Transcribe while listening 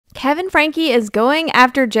Kevin Franke is going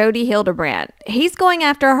after Jodi Hildebrandt. He's going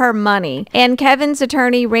after her money. And Kevin's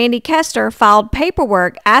attorney, Randy Kester, filed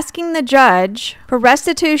paperwork asking the judge for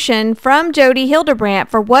restitution from Jodi Hildebrandt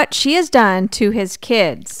for what she has done to his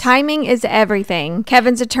kids. Timing is everything.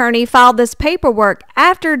 Kevin's attorney filed this paperwork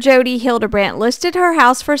after Jodi Hildebrandt listed her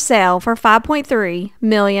house for sale for $5.3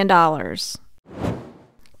 million.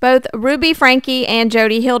 Both Ruby Franke and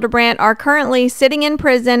Jodi Hildebrandt are currently sitting in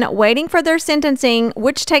prison waiting for their sentencing,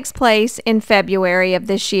 which takes place in February of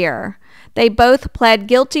this year. They both pled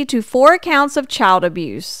guilty to 4 counts of child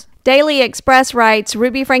abuse. Daily Express writes,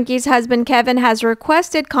 Ruby Franke's husband Kevin has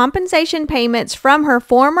requested compensation payments from her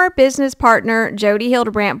former business partner Jodi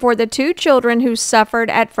Hildebrandt for the 2 children who suffered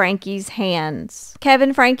at Franke's hands.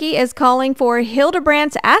 Kevin Franke is calling for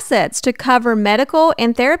Hildebrandt's assets to cover medical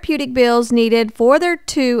and therapeutic bills needed for their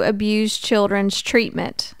 2 abused children's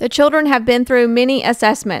treatment. The children have been through many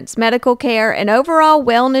assessments, medical care, and overall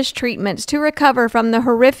wellness treatments to recover from the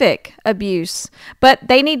horrific abuse, but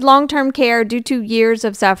they need long-term care due to years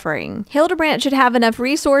of suffering. Hildebrandt should have enough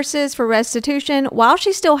resources for restitution while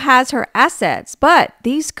she still has her assets, but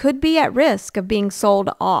these could be at risk of being sold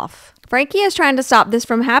off. Franke is trying to stop this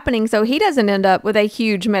from happening so he doesn't end up with a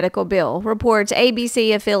huge medical bill, reports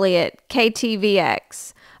ABC affiliate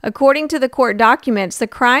KTVX. According to the court documents, the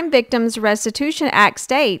Crime Victims Restitution Act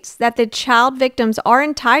states that the child victims are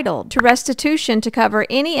entitled to restitution to cover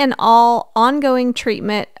any and all ongoing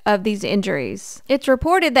treatment of these injuries. It's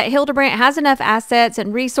reported that Hildebrandt has enough assets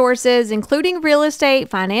and resources, including real estate,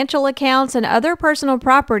 financial accounts, and other personal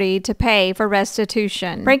property to pay for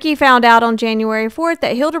restitution. Franke found out on January 4th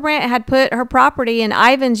that Hildebrandt had put her property in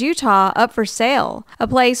Ivins, Utah up for sale, a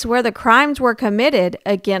place where the crimes were committed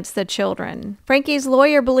against the children. Franke's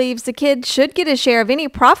lawyer believes the kids should get a share of any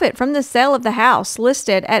profit from the sale of the house,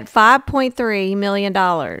 listed at $5.3 million.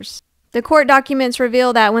 The court documents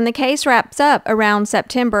reveal that when the case wraps up around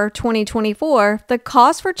September 2024, the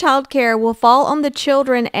cost for child care will fall on the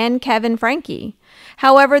children and Kevin Franke.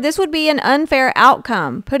 However, this would be an unfair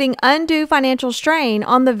outcome, putting undue financial strain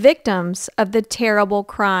on the victims of the terrible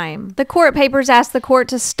crime. The court papers ask the court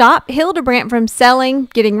to stop Hildebrandt from selling,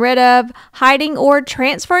 getting rid of, hiding, or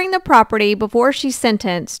transferring the property before she's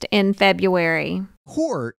sentenced in February.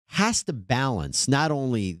 Court has to balance not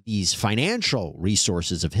only these financial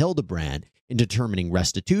resources of Hildebrandt in determining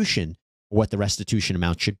restitution, or what the restitution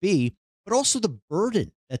amount should be, but also the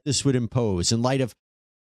burden that this would impose in light of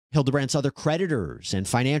Hildebrandt's other creditors and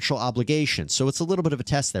financial obligations. So it's a little bit of a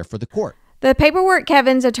test there for the court. The paperwork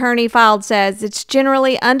Kevin's attorney filed says it's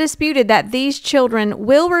generally undisputed that these children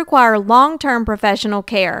will require long-term professional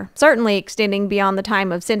care, certainly extending beyond the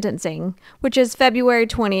time of sentencing, which is February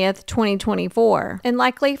 20th, 2024, and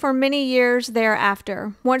likely for many years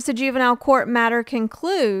thereafter. Once the juvenile court matter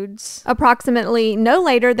concludes, approximately no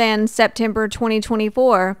later than September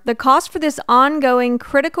 2024, the cost for this ongoing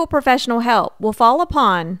critical professional help will fall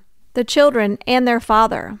upon the children and their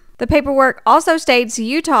father. The paperwork also states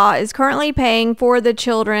Utah is currently paying for the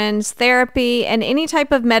children's therapy and any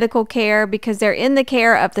type of medical care because they're in the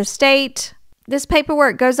care of the state. This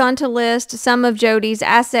paperwork goes on to list some of Jodi's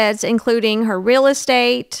assets, including her real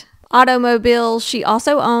estate, automobiles. She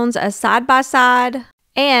also owns a side-by-side,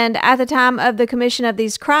 and at the time of the commission of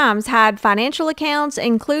these crimes had financial accounts,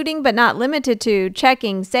 including but not limited to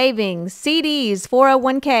checking, savings, CDs,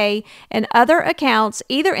 401k, and other accounts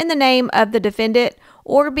either in the name of the defendant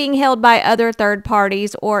or being held by other third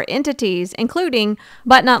parties or entities, including,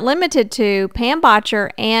 but not limited to, Pam Bottcher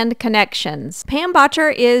and Connections. Pam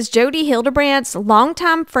Bottcher is Jodi Hildebrandt's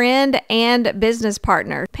longtime friend and business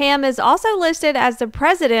partner. Pam is also listed as the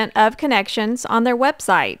president of Connections on their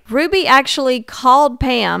website. Ruby actually called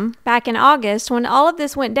Pam back in August when all of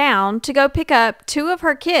this went down to go pick up 2 of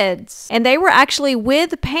her kids, and they were actually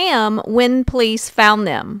with Pam when police found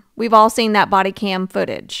them. We've all seen that body cam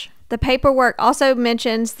footage. The paperwork also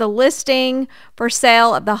mentions the listing for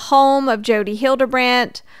sale of the home of Jodi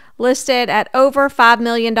Hildebrandt, listed at over $5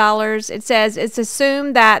 million. It says it's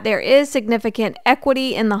assumed that there is significant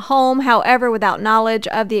equity in the home, however, without knowledge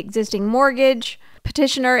of the existing mortgage.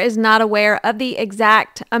 Petitioner is not aware of the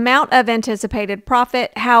exact amount of anticipated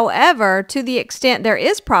profit. However, to the extent there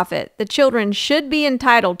is profit, the children should be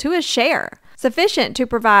entitled to a share, sufficient to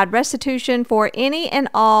provide restitution for any and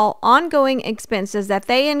all ongoing expenses that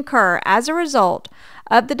they incur as a result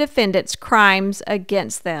of the defendant's crimes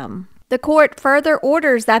against them. The court further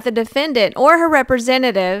orders that the defendant or her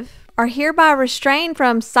representative are hereby restrained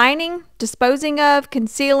from signing, disposing of,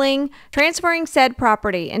 concealing, transferring said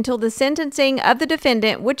property until the sentencing of the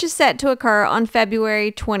defendant, which is set to occur on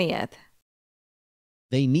February 20th.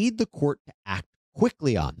 They need the court to act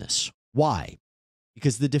quickly on this. Why?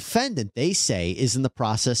 because the defendant, they say, is in the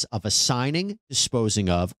process of assigning, disposing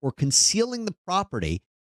of, or concealing the property,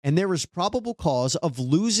 and there is probable cause of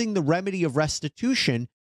losing the remedy of restitution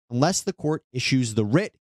unless the court issues the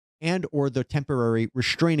writ and or the temporary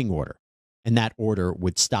restraining order. And that order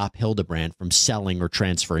would stop Hildebrandt from selling or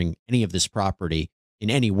transferring any of this property in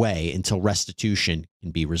any way until restitution can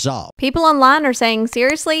be resolved. People online are saying,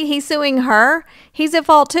 seriously, he's suing her? He's at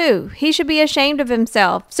fault too. He should be ashamed of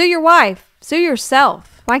himself. Sue your wife. Sue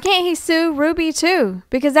yourself. Why can't he sue Ruby too?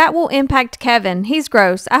 Because that will impact Kevin. He's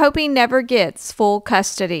gross. I hope he never gets full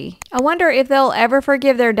custody. I wonder if they'll ever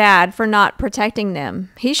forgive their dad for not protecting them.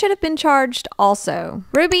 He should have been charged also.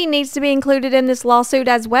 Ruby needs to be included in this lawsuit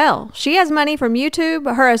as well. She has money from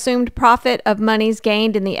YouTube, her assumed profit of monies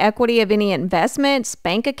gained in the equity of any investments,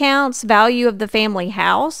 bank accounts, value of the family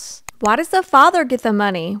house. Why does the father get the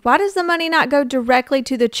money? Why does the money not go directly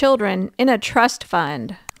to the children in a trust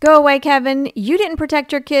fund? Go away, Kevin. You didn't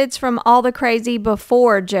protect your kids from all the crazy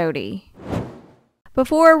before Jodi.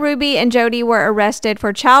 Before Ruby and Jodi were arrested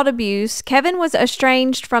for child abuse, Kevin was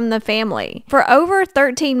estranged from the family for over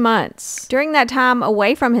 13 months. During that time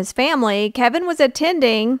away from his family, Kevin was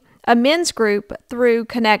attending a men's group through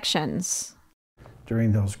connections.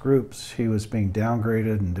 During those groups, he was being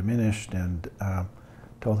downgraded and diminished and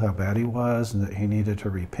told how bad he was and that he needed to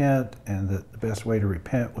repent, and that the best way to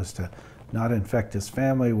repent was to not infect his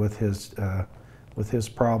family with his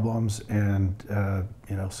problems, and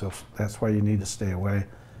you know, so that's why you need to stay away.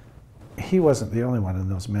 He wasn't the only one in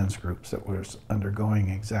those men's groups that was undergoing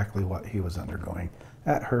exactly what he was undergoing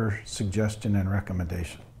at her suggestion and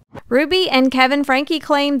recommendation. Ruby and Kevin Franke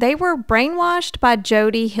claimed they were brainwashed by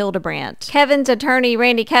Jodi Hildebrandt. Kevin's attorney,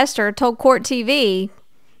 Randy Kester, told Court TV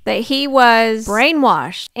that he was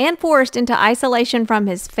brainwashed and forced into isolation from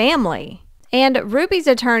his family. And Ruby's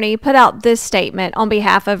attorney put out this statement on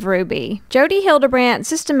behalf of Ruby. Jodi Hildebrandt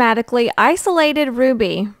systematically isolated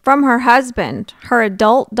Ruby from her husband, her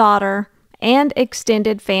adult daughter, and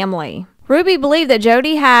extended family. Ruby believed that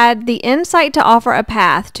Jodi had the insight to offer a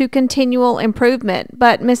path to continual improvement,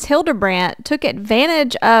 but Miss Hildebrandt took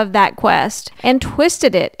advantage of that quest and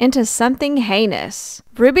twisted it into something heinous.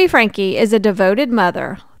 Ruby Franke is a devoted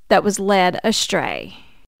mother that was led astray.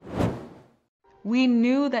 We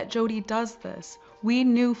knew that Jodi does this. We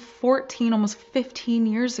knew 14, almost 15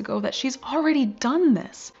 years ago that she's already done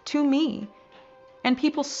this to me. And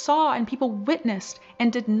people saw and people witnessed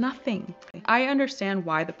and did nothing. I understand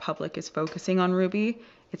why the public is focusing on Ruby.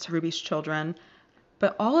 It's Ruby's children.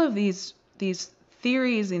 But all of these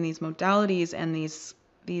theories and these modalities and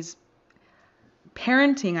these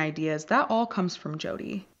parenting ideas, that all comes from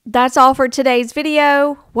Jodi. That's all for today's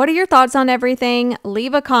video. What are your thoughts on everything?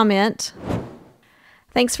 Leave a comment.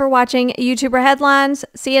 Thanks for watching YouTuber Headlines.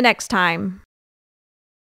 See you next time.